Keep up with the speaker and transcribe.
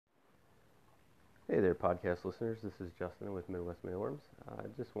Hey there, podcast listeners. This is Justin with Midwest Mealworms. I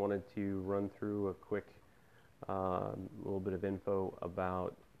just wanted to run through a quick little bit of info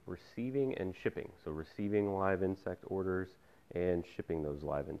about receiving and shipping. So, receiving live insect orders and shipping those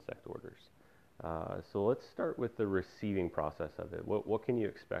live insect orders. So, let's start with the receiving process of it. What can you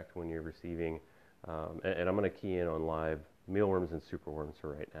expect when you're receiving? And I'm going to key in on live mealworms and superworms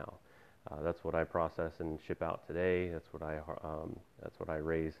for right now. That's what I process and ship out today. That's what I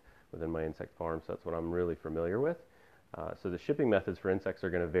raise within my insect farm, so that's what I'm really familiar with. So the shipping methods for insects are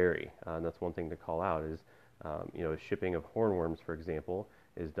going to vary, and that's one thing to call out is, shipping of hornworms, for example,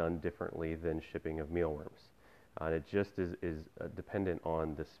 is done differently than shipping of mealworms. It just is dependent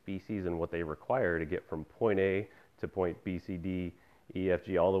on the species and what they require to get from point A to point B, C, D, E, F,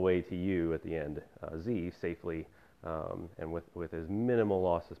 G, all the way to U at the end, Z, safely, and with as minimal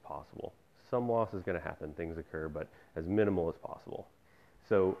loss as possible. Some loss is going to happen, things occur, but as minimal as possible.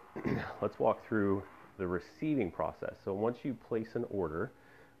 So let's walk through the receiving process. So once you place an order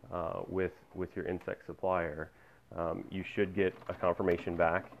with your insect supplier, you should get a confirmation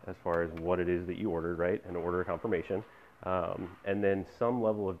back as far as what it is that you ordered, right? An order confirmation. And then some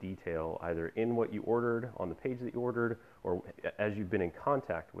level of detail either in what you ordered, on the page that you ordered, or as you've been in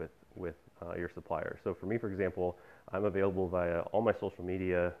contact with your supplier. So for me, for example, I'm available via all my social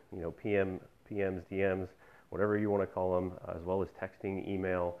media, PMs, DMs, whatever you want to call them, as well as texting,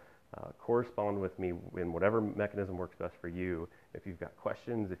 email. Correspond with me in whatever mechanism works best for you. If you've got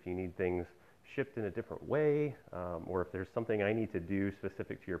questions, if you need things shipped in a different way, or if there's something I need to do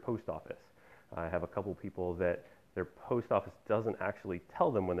specific to your post office. I have a couple people that their post office doesn't actually tell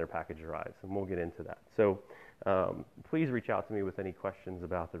them when their package arrives, and we'll get into that. So please reach out to me with any questions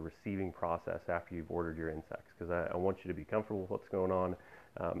about the receiving process after you've ordered your insects, because I want you to be comfortable with what's going on.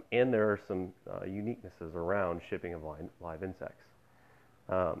 And there are some uniquenesses around shipping of live insects.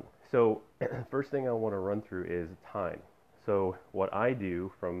 So first thing I want to run through is time. So what I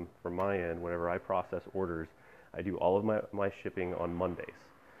do from my end, whenever I process orders, I do all of my shipping on Mondays.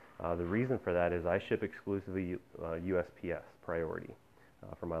 The reason for that is I ship exclusively USPS priority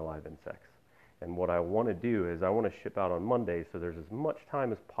for my live insects. And what I want to do is I want to ship out on Monday, so there's as much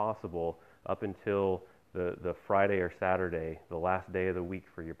time as possible up until the Friday or Saturday, the last day of the week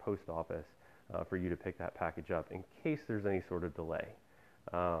for your post office, for you to pick that package up in case there's any sort of delay.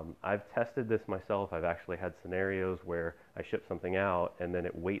 I've tested this myself. I've actually had scenarios where I ship something out and then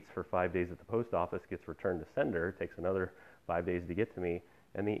it waits for 5 days at the post office, gets returned to sender, takes another 5 days to get to me,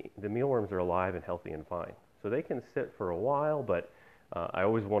 and the mealworms are alive and healthy and fine. So they can sit for a while, but I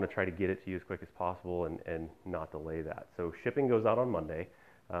always want to try to get it to you as quick as possible and not delay that. So shipping goes out on Monday.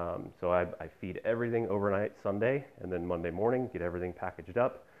 So I feed everything overnight Sunday, and then Monday morning, get everything packaged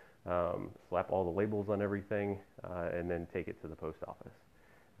up, slap all the labels on everything, and then take it to the post office.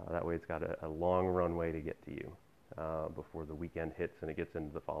 That way it's got a long runway to get to you before the weekend hits and it gets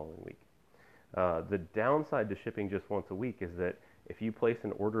into the following week. The downside to shipping just once a week is that if you place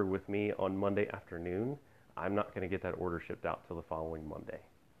an order with me on Monday afternoon, I'm not going to get that order shipped out till the following Monday.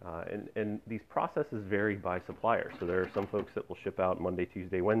 And these processes vary by supplier. So there are some folks that will ship out Monday,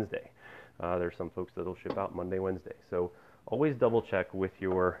 Tuesday, Wednesday. There are some folks that will ship out Monday, Wednesday. So always double check with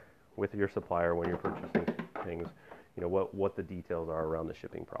your supplier when you're purchasing things, what the details are around the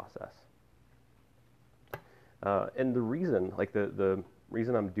shipping process. And the reason, the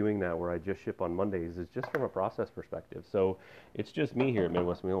reason I'm doing that where I just ship on Mondays is just from a process perspective. So it's just me here at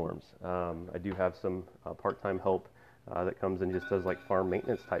Midwest Mealworms. I do have some part-time help that comes and just does like farm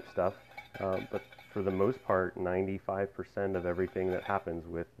maintenance type stuff. But for the most part, 95% of everything that happens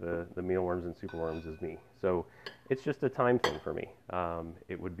with the mealworms and superworms is me. So it's just a time thing for me.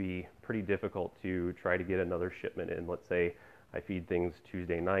 It would be pretty difficult to try to get another shipment in. Let's say I feed things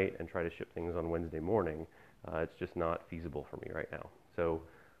Tuesday night and try to ship things on Wednesday morning. It's just not feasible for me right now. So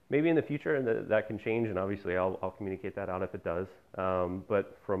maybe in the future that can change, and obviously I'll communicate that out if it does.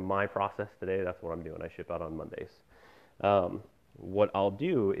 But from my process today, that's what I'm doing. I ship out on Mondays. What I'll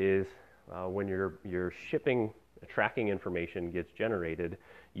do is when your shipping tracking information gets generated,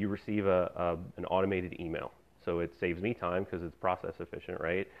 you receive an automated email. So it saves me time because it's process efficient,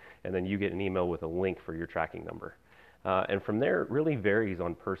 right? And then you get an email with a link for your tracking number. And from there, it really varies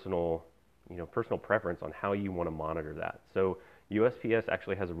on personal preference on how you want to monitor that. So USPS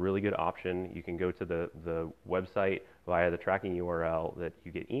actually has a really good option. You can go to the website via the tracking URL that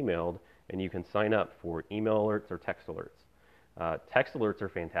you get emailed, and you can sign up for email alerts or text alerts. Text alerts are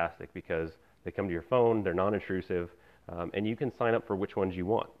fantastic because they come to your phone, they're non-intrusive, and you can sign up for which ones you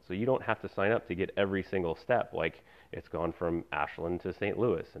want. So you don't have to sign up to get every single step, like it's gone from Ashland to St.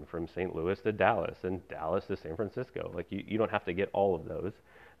 Louis, and from St. Louis to Dallas, and Dallas to San Francisco. Like you don't have to get all of those.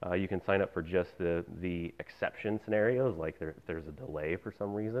 You can sign up for just the exception scenarios, like if there's a delay for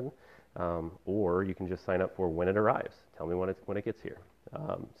some reason, or you can just sign up for when it arrives. Tell me when it gets here.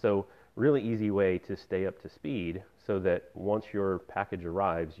 So really easy way to stay up to speed so that once your package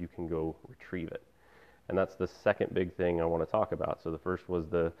arrives, you can go retrieve it. And that's the second big thing I want to talk about. So the first was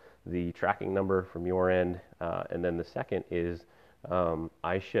the tracking number from your end, and then the second is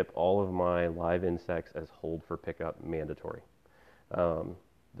I ship all of my live insects as hold for pickup mandatory.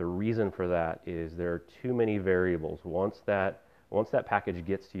 The reason for that is there are too many variables. Once that package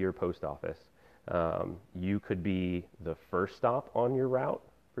gets to your post office, you could be the first stop on your route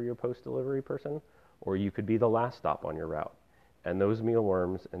for your post delivery person, or you could be the last stop on your route. And those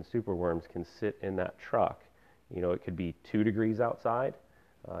mealworms and superworms can sit in that truck. You know, it could be 2 degrees outside.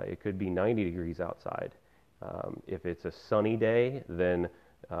 It could be 90 degrees outside. If it's a sunny day, then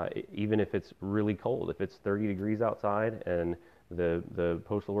even if it's really cold, if it's 30 degrees outside and the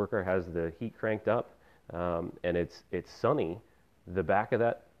postal worker has the heat cranked up, and it's sunny, the back of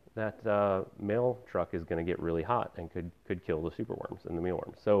that mail truck is going to get really hot and could kill the superworms and the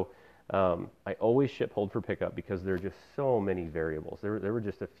mealworms. So I always ship hold for pickup because there are just so many variables. There were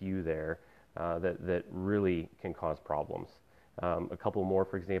just a few there that really can cause problems. A couple more,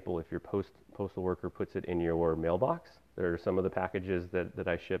 for example, if your postal worker puts it in your mailbox, there are some of the packages that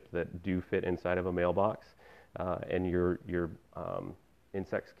I ship that do fit inside of a mailbox, and your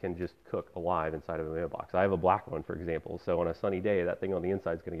insects can just cook alive inside of a mailbox. I have a black one, for example, so on a sunny day, that thing on the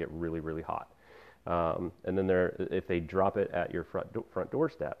inside is going to get really, really hot. And then if they drop it at your front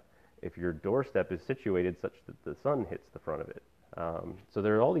doorstep, if your doorstep is situated such that the sun hits the front of it. So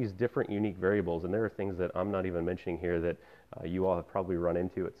there are all these different unique variables, and there are things that I'm not even mentioning here that you all have probably run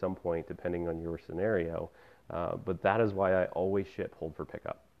into at some point depending on your scenario, but that is why I always ship hold for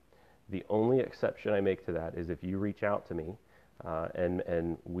pickup. The only exception I make to that is if you reach out to me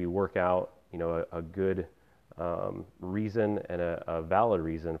and we work out, you know, a good reason and a valid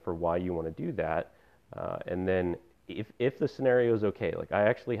reason for why you want to do that, and then if the scenario is okay, like I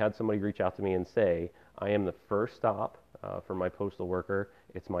actually had somebody reach out to me and say, I am the first stop for my postal worker.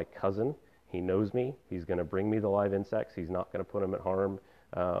 It's my cousin. He knows me. He's going to bring me the live insects. He's not going to put them at harm,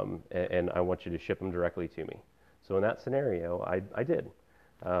 and I want you to ship them directly to me. So in that scenario, I did.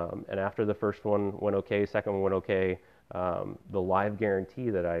 And after the first one went okay, second one went okay, the live guarantee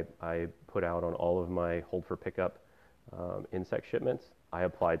that I put out on all of my hold for pickup insect shipments, I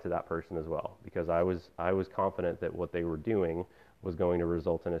applied to that person as well because I was confident that what they were doing was going to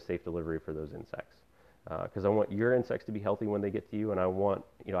result in a safe delivery for those insects. Because I want your insects to be healthy when they get to you, and I want,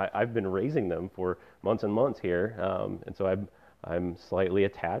 you know, I've been raising them for months and months here, and so I'm slightly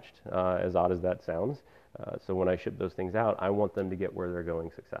attached, as odd as that sounds. So when I ship those things out, I want them to get where they're going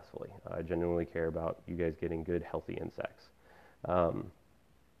successfully. I genuinely care about you guys getting good, healthy insects.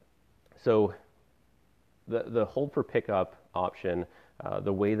 So the hold for pickup option,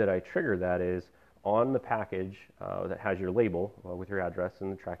 the way that I trigger that is on the package that has your label with your address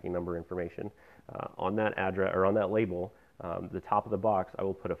and the tracking number information. On that address or on that label, the top of the box, I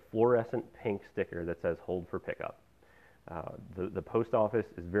will put a fluorescent pink sticker that says hold for pickup. The post office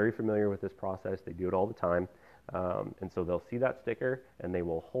is very familiar with this process. They do it all the time. And so they'll see that sticker and they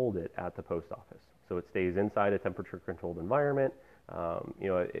will hold it at the post office. So it stays inside a temperature controlled environment. You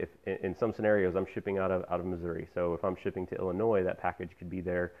know, if in some scenarios I'm shipping out of Missouri. So if I'm shipping to Illinois, that package could be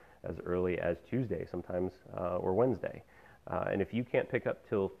there as early as Tuesday sometimes, or Wednesday. And if you can't pick up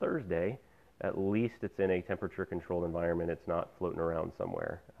till Thursday, at least it's in a temperature controlled environment. It's not floating around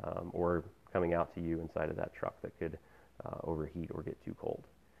somewhere, or coming out to you inside of that truck that could overheat or get too cold.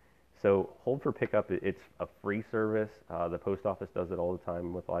 So hold for pickup, it's a free service. The post office does it all the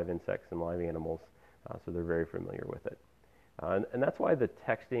time with live insects and live animals, so they're very familiar with it. And that's why the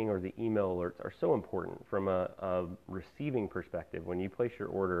texting or the email alerts are so important from a receiving perspective. When you place your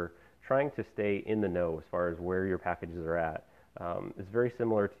order, trying to stay in the know as far as where your packages are at is very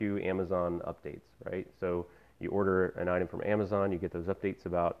similar to Amazon updates, right? So you order an item from Amazon, you get those updates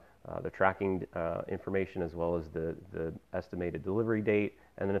about the tracking information as well as the estimated delivery date,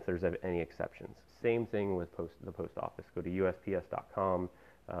 and then if there's any exceptions. Same thing with the post office. Go to USPS.com,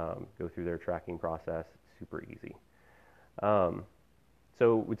 go through their tracking process, super easy.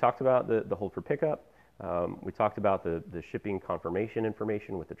 So we talked about the hold for pickup. We talked about the shipping confirmation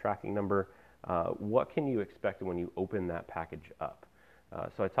information with the tracking number. What can you expect when you open that package up?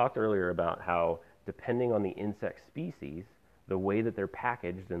 So I talked earlier about how depending on the insect species, the way that they're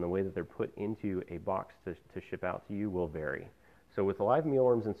packaged and the way that they're put into a box to ship out to you will vary. So with live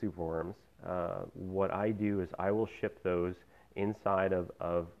mealworms and superworms, what I do is I will ship those inside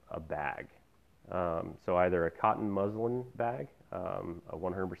of a bag. So either a cotton muslin bag a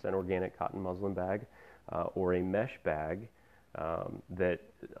 100% organic cotton muslin bag, or a mesh bag that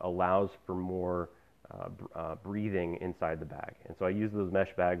allows for more breathing inside the bag. And so I use those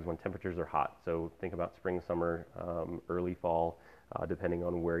mesh bags when temperatures are hot. So think about spring, summer, early fall, depending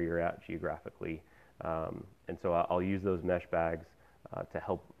on where you're at geographically. And so I'll use those mesh bags to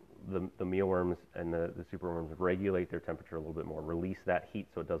help the mealworms and the superworms regulate their temperature a little bit more, release that heat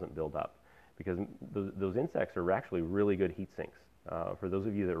so it doesn't build up. Because those insects are actually really good heat sinks. For those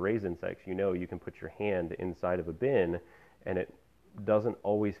of you that raise insects, you know you can put your hand inside of a bin and it doesn't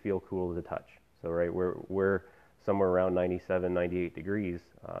always feel cool to touch. So right, we're somewhere around 97, 98 degrees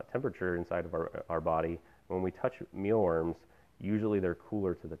temperature inside of our body. When we touch mealworms, usually they're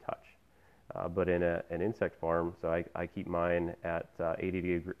cooler to the touch. But in an insect farm, so I keep mine at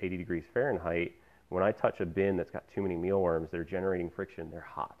 80 degrees Fahrenheit. When I touch a bin that's got too many mealworms, they're generating friction, they're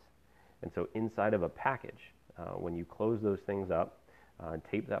hot. And so inside of a package, when you close those things up and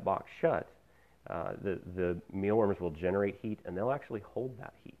tape that box shut, the mealworms will generate heat and they'll actually hold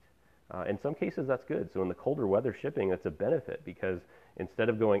that heat. In some cases, that's good. So in the colder weather shipping, that's a benefit because instead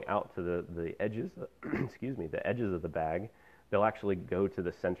of going out to the edges, excuse me, the edges of the bag, they'll actually go to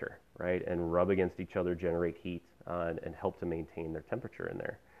the center, right, and rub against each other, generate heat, and help to maintain their temperature in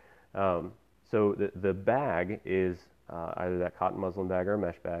there. So the bag is either that cotton muslin bag or a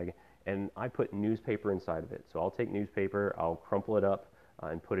mesh bag, and I put newspaper inside of it. So I'll take newspaper, I'll crumple it up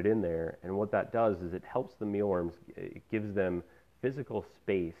and put it in there, and what that does is it helps the mealworms, it gives them physical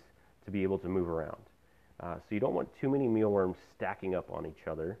space to be able to move around. So you don't want too many mealworms stacking up on each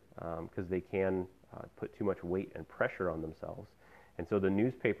other because they can put too much weight and pressure on themselves. And so the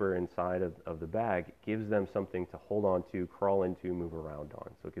newspaper inside of the bag gives them something to hold on to, crawl into, move around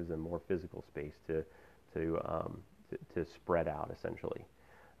on. So it gives them more physical space to spread out essentially.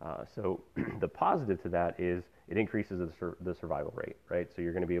 So the positive to that is it increases the survival rate, right? So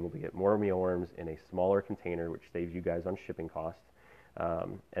you're going to be able to get more mealworms in a smaller container, which saves you guys on shipping costs.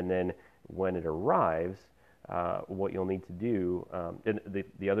 And then when it arrives, what you'll need to do, and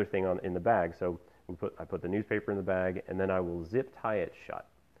the other thing in the bag, so I put the newspaper in the bag, and then I will zip tie it shut.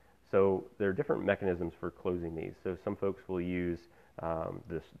 So there are different mechanisms for closing these. So some folks will use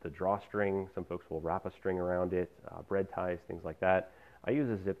the drawstring, some folks will wrap a string around it, bread ties, things like that. I use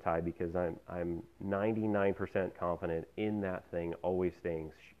a zip tie because I'm 99% confident in that thing always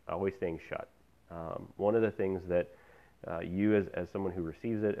staying shut. One of the things that you as someone who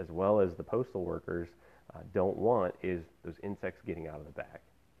receives it, as well as the postal workers, don't want is those insects getting out of the bag,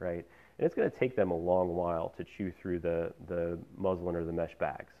 right? And it's going to take them a long while to chew through the muslin or the mesh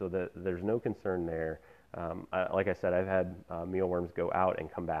bag, so there's no concern there. Like I said, I've had mealworms go out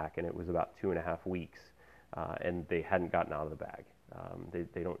and come back, and it was about 2.5 weeks, and they hadn't gotten out of the bag.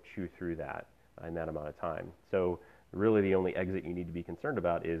 They don't chew through that in that amount of time. So really the only exit you need to be concerned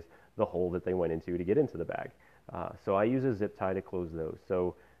about is the hole that they went into to get into the bag. So I use a zip tie to close those.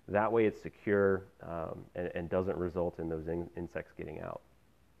 So that way it's secure and doesn't result in those insects getting out.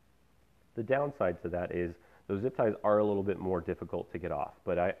 The downside to that is those zip ties are a little bit more difficult to get off,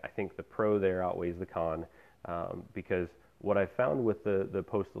 but I think the pro there outweighs the con because what I found with the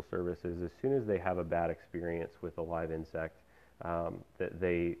Postal Service is as soon as they have a bad experience with a live insect, that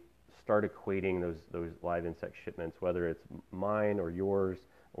they start equating those live insect shipments, whether it's mine or yours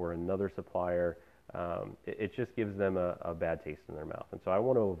or another supplier, it just gives them a bad taste in their mouth. And so I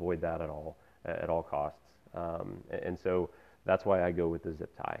want to avoid that at all costs. And so that's why I go with the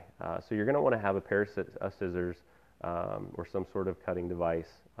zip tie. So you're going to want to have a pair of scissors or some sort of cutting device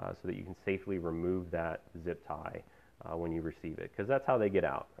so that you can safely remove that zip tie when you receive it, because that's how they get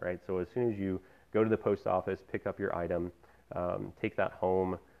out, right? So as soon as you go to the post office, pick up your item, take that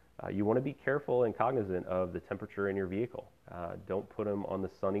home, you want to be careful and cognizant of the temperature in your vehicle. Don't put them on the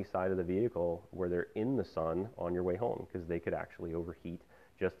sunny side of the vehicle where they're in the sun on your way home, because they could actually overheat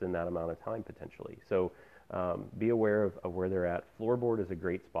just in that amount of time potentially. So be aware of where they're at. Floorboard is a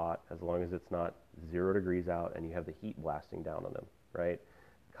great spot as long as it's not 0 degrees out and you have the heat blasting down on them, right?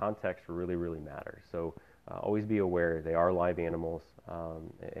 Context really, really matters. So always be aware they are live animals,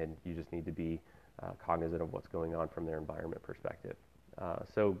 and you just need to be cognizant of what's going on from their environment perspective.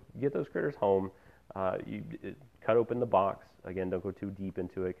 So get those critters home. Cut open the box. Again, don't go too deep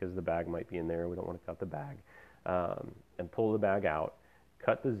into it because the bag might be in there. We don't want to cut the bag. And pull the bag out.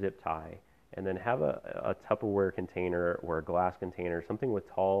 Cut the zip tie. And then have a Tupperware container or a glass container, something with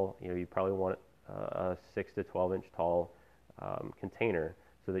tall, you probably want a 6 to 12 inch tall container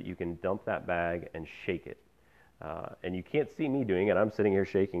so that you can dump that bag and shake it. And you can't see me doing it. I'm sitting here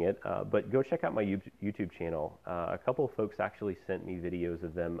shaking it. But go check out my YouTube channel. A couple of folks actually sent me videos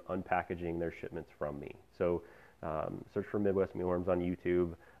of them unpackaging their shipments from me. So Search for Midwest Mealworms on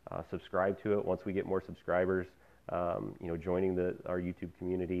YouTube. Subscribe to it. Once we get more subscribers, joining our YouTube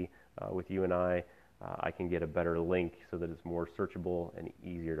community with you and I can get a better link so that it's more searchable and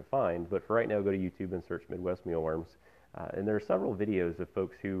easier to find. But for right now, go to YouTube and search Midwest Mealworms. And there are several videos of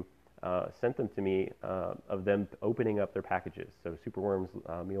folks who sent them to me of them opening up their packages. So superworms,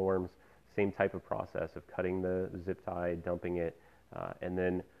 mealworms, same type of process of cutting the zip tie, dumping it, and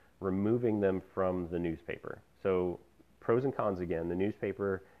then removing them from the newspaper. So pros and cons again. The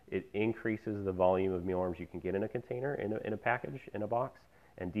newspaper, it increases the volume of mealworms you can get in a container, in a package, in a box,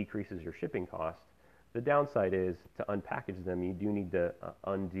 and decreases your shipping cost. The downside is to unpackage them, you do need to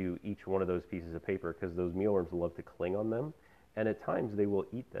undo each one of those pieces of paper because those mealworms love to cling on them. And at times they will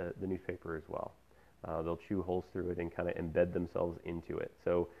eat the newspaper as well. They'll chew holes through it and kind of embed themselves into it.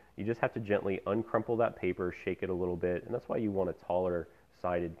 So you just have to gently uncrumple that paper, shake it a little bit, and that's why you want a taller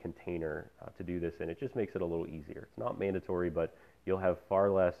sided container to do this in. It just makes it a little easier. It's not mandatory, but you'll have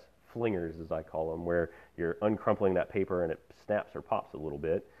far less flingers, as I call them, where you're uncrumpling that paper and it snaps or pops a little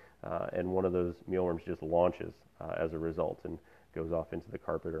bit, and one of those mealworms just launches as a result and goes off into the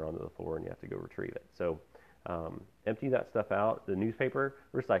carpet or onto the floor, and you have to go retrieve it. So empty that stuff out. The newspaper,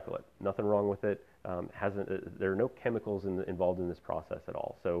 recycle it. Nothing wrong with it. There are no chemicals involved in this process at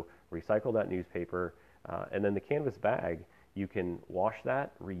all. So recycle that newspaper, and then the canvas bag, you can wash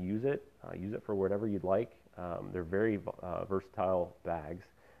that, reuse it, use it for whatever you'd like. They're very versatile bags.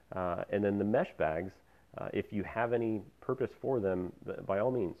 And then the mesh bags, if you have any purpose for them, by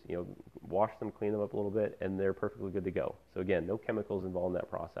all means, wash them, clean them up a little bit, and they're perfectly good to go. So again, no chemicals involved in that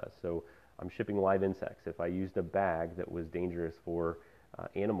process. So I'm shipping live insects. If I used a bag that was dangerous for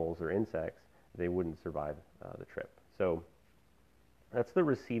animals or insects, they wouldn't survive the trip. So that's the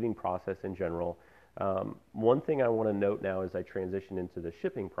receiving process in general. One thing I want to note now as I transition into the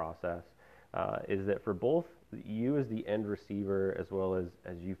shipping process is that for both you as the end receiver as well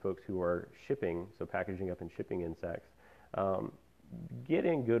as you folks who are shipping, so packaging up and shipping insects, get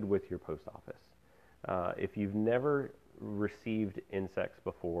in good with your post office. If you've never received insects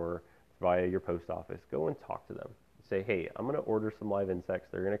before via your post office, go and talk to them. Say, hey, I'm going to order some live insects.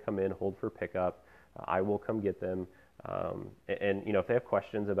 They're going to come in, hold for pickup. I will come get them. And if they have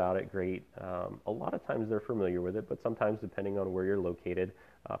questions about it, great. A lot of times they're familiar with it, but sometimes depending on where you're located,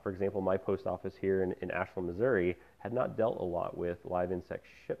 for example, my post office here in Ashland, Missouri, had not dealt a lot with live insect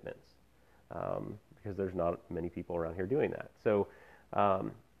shipments because there's not many people around here doing that. So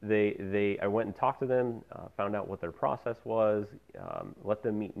I went and talked to them, found out what their process was, let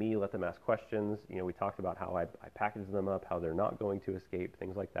them meet me, let them ask questions. We talked about how I package them up, how they're not going to escape,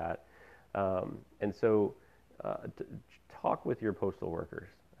 things like that. And so talk with your postal workers,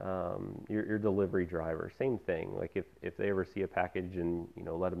 your delivery driver, same thing. Like if they ever see a package and,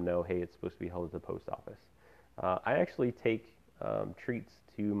 let them know, hey, it's supposed to be held at the post office. I actually take treats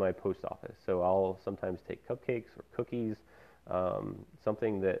to my post office. So I'll sometimes take cupcakes or cookies,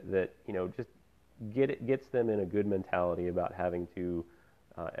 something that just gets them in a good mentality about having to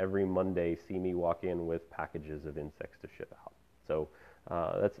every Monday see me walk in with packages of insects to ship out. So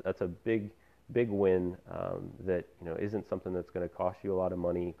that's a big win that isn't something that's going to cost you a lot of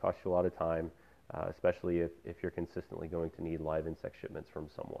money, cost you a lot of time, especially if you're consistently going to need live insect shipments from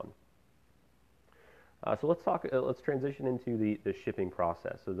someone. So let's transition into the shipping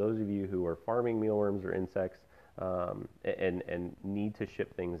process. So those of you who are farming mealworms or insects and need to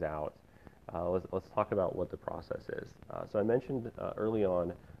ship things out, let's talk about what the process is. So I mentioned early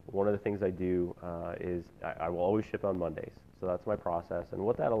on, one of the things I do is I will always ship on Mondays. So that's my process. And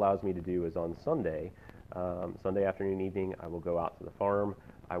what that allows me to do is on Sunday afternoon, evening, I will go out to the farm.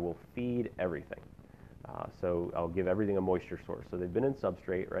 I will feed everything. So I'll give everything a moisture source. So they've been in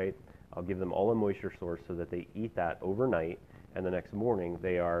substrate, right? I'll give them all a moisture source so that they eat that overnight, and the next morning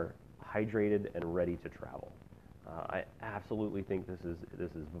they are hydrated and ready to travel. I absolutely think this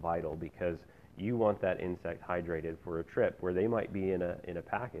is vital because you want that insect hydrated for a trip where they might be in a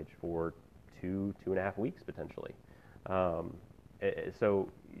package for 2.5 weeks potentially. So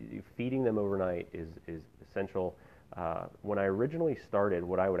feeding them overnight is essential. When I originally started,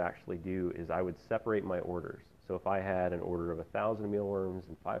 what I would actually do is I would separate my orders. So if I had an order of 1,000 mealworms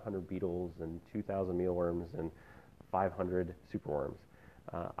and 500 beetles and 2,000 mealworms and 500 superworms,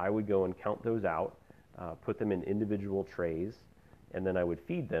 I would go and count those out, put them in individual trays, and then I would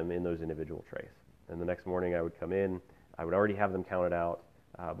feed them in those individual trays. And the next morning I would come in, I would already have them counted out,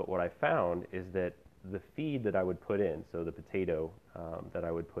 but what I found is that the feed that I would put in, so the potato that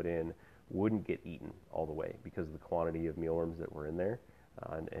I would put in, wouldn't get eaten all the way because of the quantity of mealworms that were in there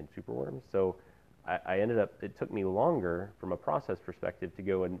and superworms. So I ended up, it took me longer from a process perspective to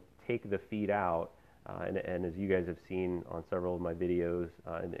go and take the feed out And as you guys have seen on several of my videos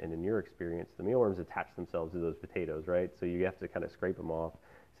and in your experience, the mealworms attach themselves to those potatoes, right? So you have to kind of scrape them off.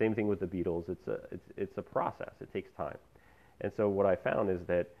 Same thing with the beetles. It's a process. It takes time. And so what I found is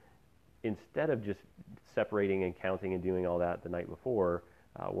that instead of just separating and counting and doing all that the night before,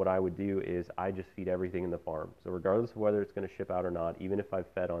 what I would do is I just feed everything in the farm. So regardless of whether it's going to ship out or not, even if I've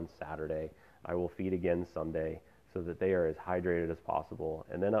fed on Saturday, I will feed again Sunday so that they are as hydrated as possible.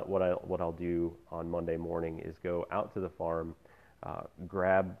 And then what I'll do on Monday morning is go out to the farm,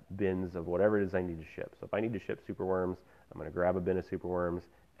 grab bins of whatever it is I need to ship. So if I need to ship superworms, I'm going to grab a bin of superworms,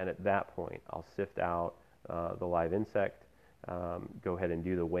 and at that point, I'll sift out the live insect, go ahead and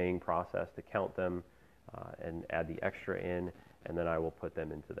do the weighing process to count them, and add the extra in, and then I will put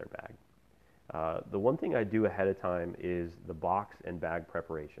them into their bag. The one thing I do ahead of time is the box and bag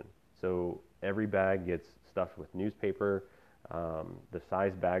preparation. So every bag gets stuffed with newspaper. The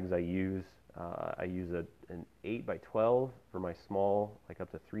size bags I use an 8 by 12 for my small, like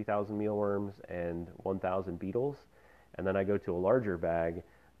up to 3,000 mealworms and 1,000 beetles. And then I go to a larger bag.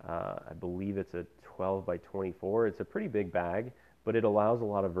 I believe it's a 12 by 24. It's a pretty big bag, but it allows a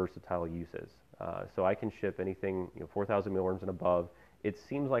lot of versatile uses. So I can ship anything, 4,000 mealworms and above. It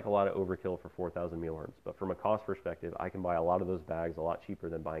seems like a lot of overkill for 4,000 mealworms, but from a cost perspective, I can buy a lot of those bags a lot cheaper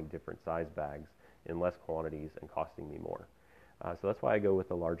than buying different size bags in less quantities and costing me more. So that's why I go with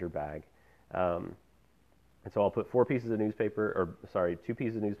the larger bag. And so I'll put 2 pieces of newspaper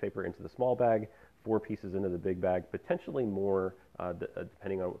into the small bag, 4 pieces into the big bag, potentially more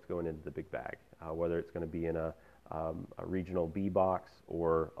depending on what's going into the big bag, whether it's going to be in a regional B box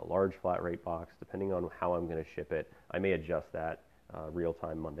or a large flat rate box, depending on how I'm going to ship it. I may adjust that real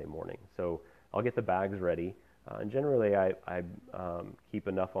time Monday morning. So I'll get the bags ready. And generally, I keep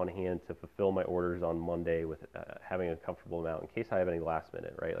enough on hand to fulfill my orders on Monday with having a comfortable amount in case I have any last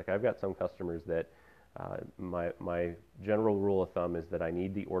minute, right? Like I've got some customers that my general rule of thumb is that I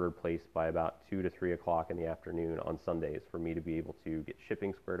need the order placed by about 2 to 3 o'clock in the afternoon on Sundays for me to be able to get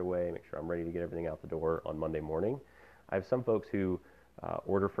shipping squared away, make sure I'm ready to get everything out the door on Monday morning. I have some folks who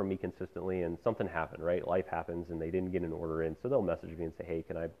order from me consistently and something happened, right? Life happens and they didn't get an order in, so they'll message me and say, hey,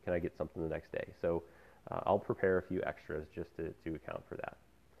 can I get something the next day? So I'll prepare a few extras just to account for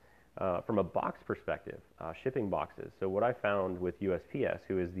that. From a box perspective, shipping boxes. So what I found with USPS,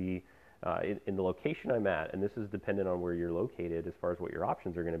 who is in the location I'm at, and this is dependent on where you're located as far as what your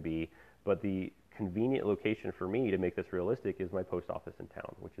options are going to be, but the convenient location for me to make this realistic is my post office in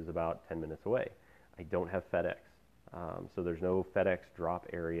town, which is about 10 minutes away. I don't have FedEx. So there's no FedEx drop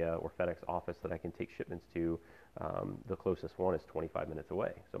area or FedEx office that I can take shipments to. The closest one is 25 minutes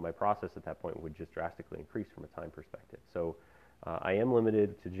away. So my process at that point would just drastically increase from a time perspective. So I am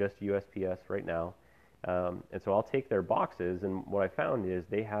limited to just USPS right now. And so I'll take their boxes, and what I found is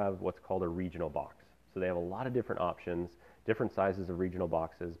they have what's called a regional box. So they have a lot of different options, different sizes of regional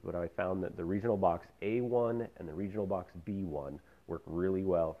boxes, but I found that the regional box A1 and the regional box B1 work really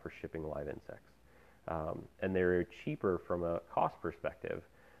well for shipping live insects. And they're cheaper from a cost perspective.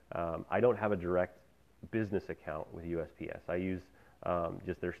 I don't have a direct business account with USPS. I use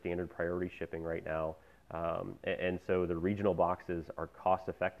just their standard priority shipping right now. And so the regional boxes are cost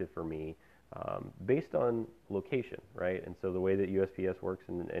effective for me based on location, right? And so the way that USPS works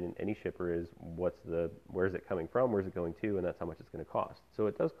and any shipper is where's it coming from, where's it going to, and that's how much it's going to cost. So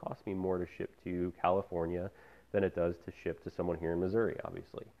it does cost me more to ship to California than it does to ship to someone here in Missouri,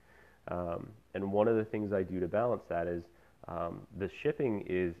 obviously. And one of the things I do to balance that is the shipping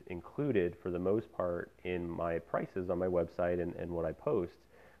is included for the most part in my prices on my website and what I post.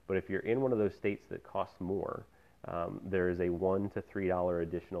 But if you're in one of those states that costs more, there is a $1 to $3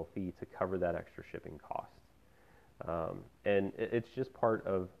 additional fee to cover that extra shipping cost. And it's just part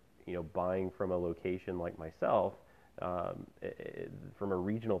of buying from a location like myself. From a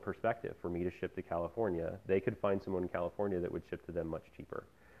regional perspective, for me to ship to California, they could find someone in California that would ship to them much cheaper.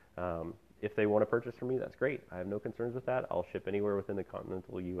 If they want to purchase from me, that's great. I have no concerns with that. I'll ship anywhere within the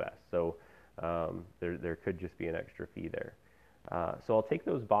continental U.S. So there could just be an extra fee there. So I'll take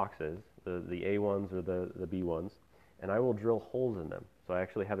those boxes, the A1s or the B1s, and I will drill holes in them. So I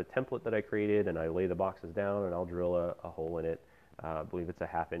actually have a template that I created, and I lay the boxes down, and I'll drill a hole in it. I believe it's a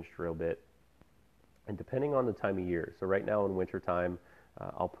 1/2-inch drill bit. And depending on the time of year, so right now in wintertime,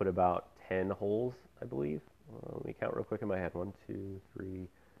 I'll put about 10 holes, I believe. Let me count real quick in my head. 1, 2, 3,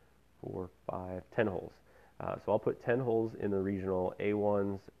 4, 5, 10 holes. So I'll put 10 holes in the regional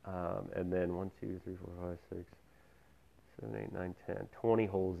A1s, and then 1, 2, 3, 4, 5, 6, 7, 8, 9, 10, 20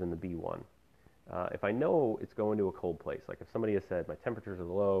 holes in the B1. If I know it's going to a cold place, like if somebody has said my temperatures are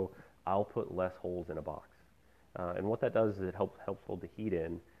low, I'll put less holes in a box. And what that does is it helps hold the heat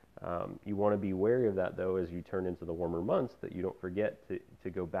in. You want to be wary of that, though, as you turn into the warmer months, that you don't forget to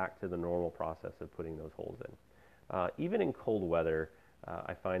go back to the normal process of putting those holes in. Even in cold weather,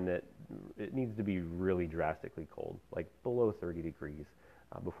 I find that it needs to be really drastically cold, like below 30 degrees,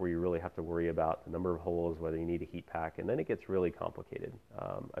 before you really have to worry about the number of holes, whether you need a heat pack, and then it gets really complicated.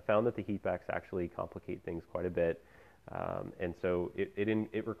 I found that the heat packs actually complicate things quite a bit, and so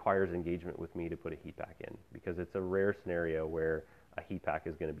it requires engagement with me to put a heat pack in, because it's a rare scenario where a heat pack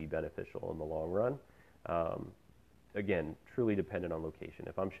is going to be beneficial in the long run. Again, truly dependent on location.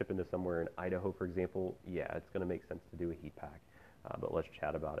 If I'm shipping to somewhere in Idaho, for example, yeah, it's going to make sense to do a heat pack. But let's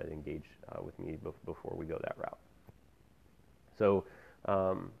chat about it, engage with me before we go that route. So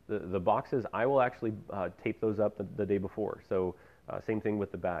the boxes, I will actually tape those up the day before. So same thing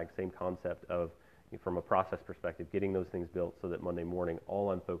with the bag, same concept of, from a process perspective, getting those things built so that Monday morning,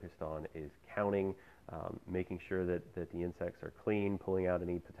 all I'm focused on is counting, making sure that the insects are clean, pulling out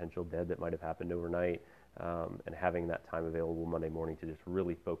any potential dead that might have happened overnight, and having that time available Monday morning to just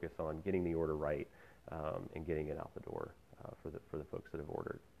really focus on getting the order right, and getting it out the door for the folks that have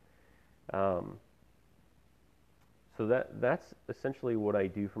ordered. So that's essentially what I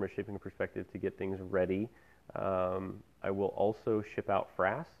do from a shipping perspective to get things ready. I will also ship out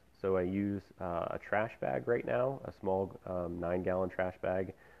frass. So I use a trash bag right now, a small 9-gallon trash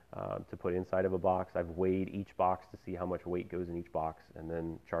bag to put inside of a box. I've weighed each box to see how much weight goes in each box, and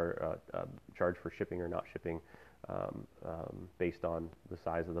then charge for shipping or not shipping based on the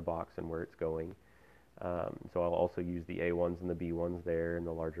size of the box and where it's going. So I'll also use the A1s and the B1s there in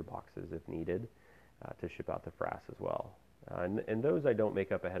the larger boxes if needed to ship out the frass as well. And those I don't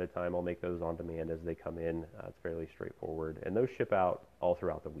make up ahead of time. I'll make those on demand as they come in. It's fairly straightforward. And those ship out all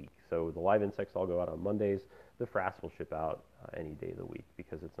throughout the week. So the live insects all go out on Mondays. The frass will ship out any day of the week,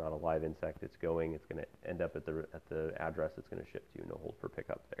 because it's not a live insect. It's going to end up at the address it's going to ship to. No hold for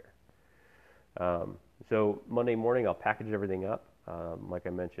pickup there. So Monday morning, I'll package everything up. Like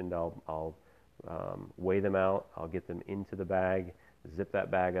I mentioned, I'll weigh them out. I'll get them into the bag, zip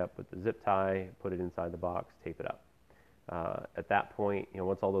that bag up with the zip tie, put it inside the box, tape it up. At that point,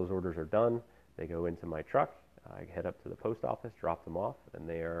 once all those orders are done, they go into my truck. I head up to the post office, drop them off, and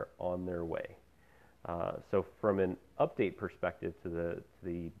they are on their way. So from an update perspective to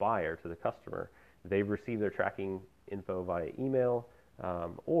the buyer, to the customer, they've received their tracking info via email,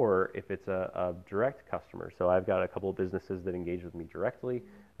 or if it's a direct customer. So I've got a couple of businesses that engage with me directly.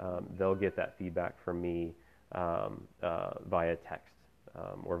 They'll get that feedback from me via text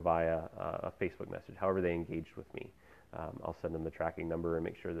or via a Facebook message, however they engaged with me. I'll send them the tracking number and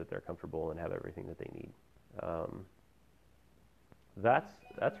make sure that they're comfortable and have everything that they need.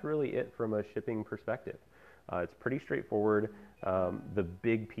 That's really it from a shipping perspective. It's pretty straightforward. The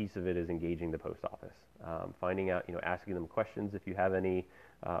big piece of it is engaging the post office, finding out, asking them questions if you have any,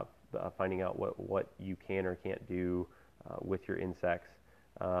 finding out what you can or can't do with your insects,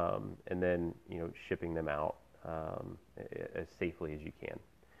 and then shipping them out as safely as you can.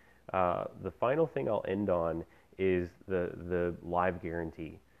 The final thing I'll end on is the live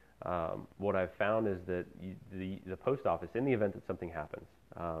guarantee. What I've found is that the post office, in the event that something happens,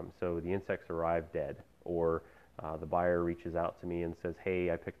 so the insects arrive dead, or the buyer reaches out to me and says,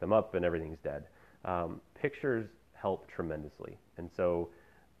 hey, I picked them up and everything's dead. Pictures help tremendously. And so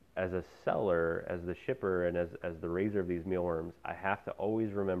as a seller, as the shipper, and as the raiser of these mealworms, I have to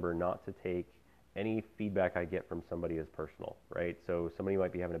always remember not to take any feedback I get from somebody as personal, right? So somebody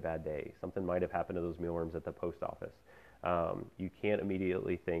might be having a bad day. Something might have happened to those mealworms at the post office. You can't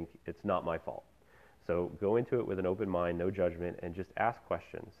immediately think it's not my fault. So go into it with an open mind, no judgment, and just ask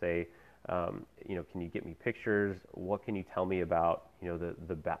questions. Say, can you get me pictures? What can you tell me about,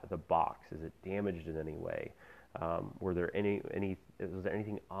 the box? Is it damaged in any way? Was there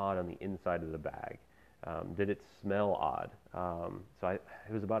anything odd on the inside of the bag? Did it smell odd?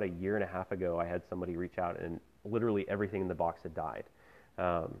 It was about a year and a half ago, I had somebody reach out and literally everything in the box had died.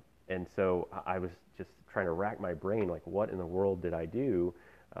 And so I was just trying to rack my brain, like, what in the world did I do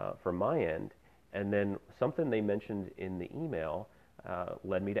from my end? And then something they mentioned in the email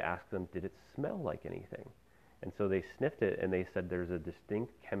led me to ask them, did it smell like anything? And so they sniffed it and they said, there's a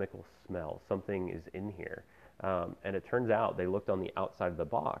distinct chemical smell. Something is in here. And it turns out they looked on the outside of the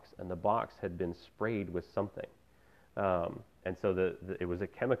box, and the box had been sprayed with something. And so it was a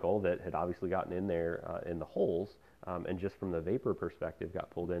chemical that had obviously gotten in there in the holes, and just from the vapor perspective got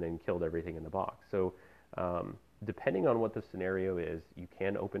pulled in and killed everything in the box. So depending on what the scenario is, you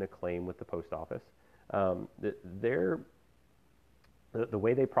can open a claim with the post office. The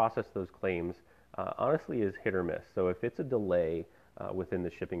way they process those claims honestly is hit or miss. So if it's a delay, within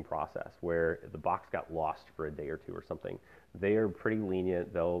the shipping process, where the box got lost for a day or two or something. They are pretty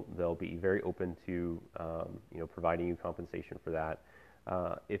lenient. They'll be very open to providing you compensation for that.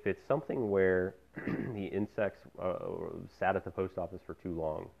 If it's something where the insects sat at the post office for too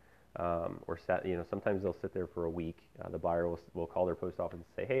long, or sat, sometimes they'll sit there for a week. The buyer will call their post office and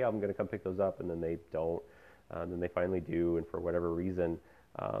say, "Hey, I'm going to come pick those up," and then they don't. Then they finally do, and for whatever reason,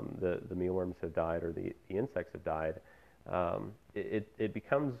 the mealworms have died or the insects have died. It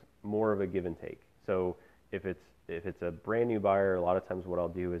becomes more of a give and take. So if it's a brand new buyer, a lot of times what I'll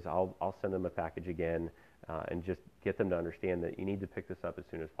do is I'll send them a package again, and just get them to understand that you need to pick this up as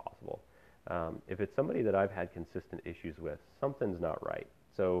soon as possible. If it's somebody that I've had consistent issues with, something's not right.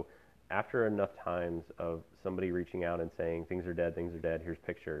 So after enough times of somebody reaching out and saying things are dead, here's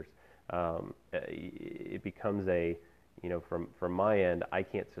pictures, it becomes from my end, I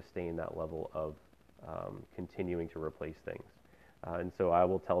can't sustain that level of continuing to replace things. And so I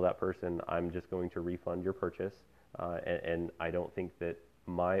will tell that person, I'm just going to refund your purchase, and I don't think that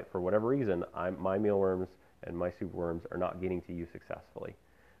for whatever reason, my mealworms and my superworms are not getting to you successfully.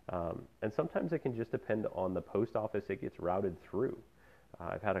 And sometimes it can just depend on the post office it gets routed through.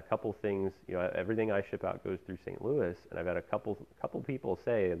 I've had a couple things, everything I ship out goes through St. Louis, and I've had a couple people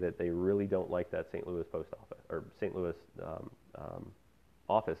say that they really don't like that St. Louis post office or St. Louis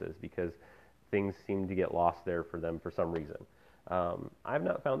offices because things seem to get lost there for them for some reason. I've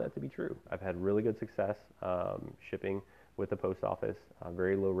not found that to be true. I've had really good success shipping with the post office,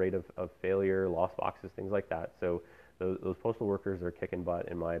 very low rate of failure, lost boxes, things like that. So those postal workers are kicking butt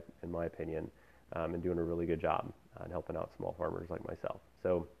in my opinion, and doing a really good job and helping out small farmers like myself.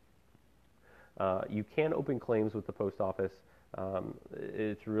 So you can open claims with the post office.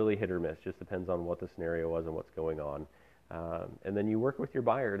 It's really hit or miss, just depends on what the scenario was and what's going on. And then you work with your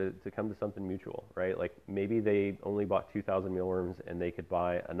buyer to come to something mutual, right? Like maybe they only bought 2,000 mealworms and they could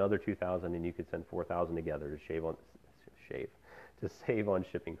buy another 2,000 and you could send 4,000 together to save on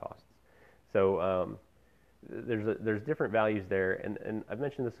shipping costs. So there's different values there, and I've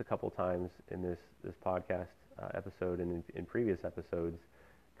mentioned this a couple times in this podcast episode and in previous episodes.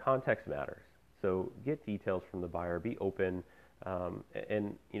 Context matters. So get details from the buyer, be open,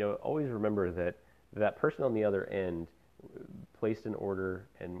 and always remember that person on the other end placed an order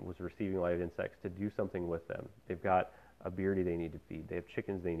and was receiving live insects to do something with them. They've got a beardy they need to feed. They have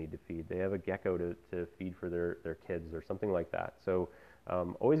chickens they need to feed. They have a gecko to feed for their kids or something like that. So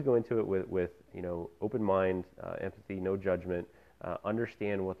always go into it with open mind, empathy, no judgment,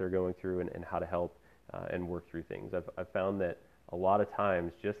 understand what they're going through and how to help and work through things. I've found that a lot of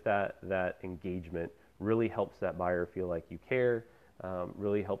times just that engagement really helps that buyer feel like you care,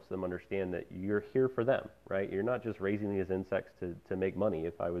 really helps them understand that you're here for them, right? You're not just raising these insects to make money.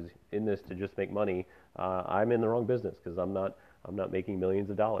 If I was in this to just make money, I'm in the wrong business because I'm not making millions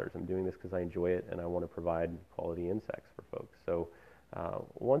of dollars. I'm doing this because I enjoy it and I want to provide quality insects for folks. So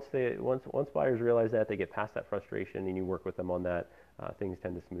once buyers realize that, they get past that frustration and you work with them on that, things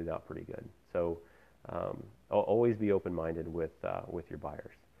tend to smooth out pretty good. So always be open-minded with your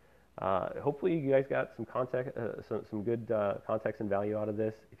buyers. Hopefully you guys got some some good context and value out of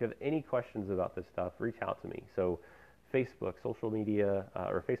this. If you have any questions about this stuff, reach out to me. So Facebook, social media,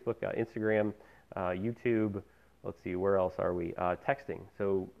 or Facebook, Instagram, YouTube. Let's see, where else are we? Texting.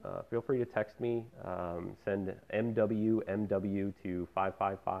 So feel free to text me. Send MW to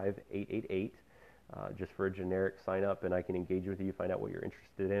 555-888 just for a generic sign up, and I can engage with you, find out what you're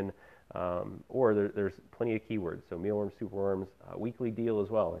interested in. Or there's plenty of keywords. So mealworms, superworms, weekly deal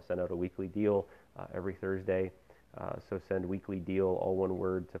as well. I send out a weekly deal every Thursday. So send weekly deal, all one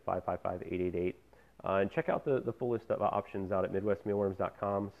word, to 555-888. And check out the full list of options out at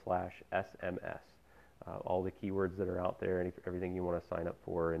midwestmealworms.com/SMS. All the keywords that are out there and everything you want to sign up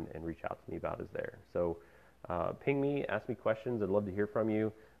for and reach out to me about is there. So ping me, ask me questions. I'd love to hear from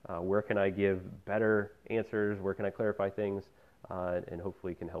you. Where can I give better answers? Where can I clarify things? And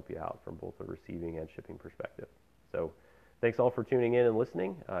hopefully can help you out from both a receiving and shipping perspective. So thanks all for tuning in and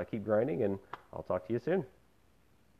listening. Keep grinding, and I'll talk to you soon.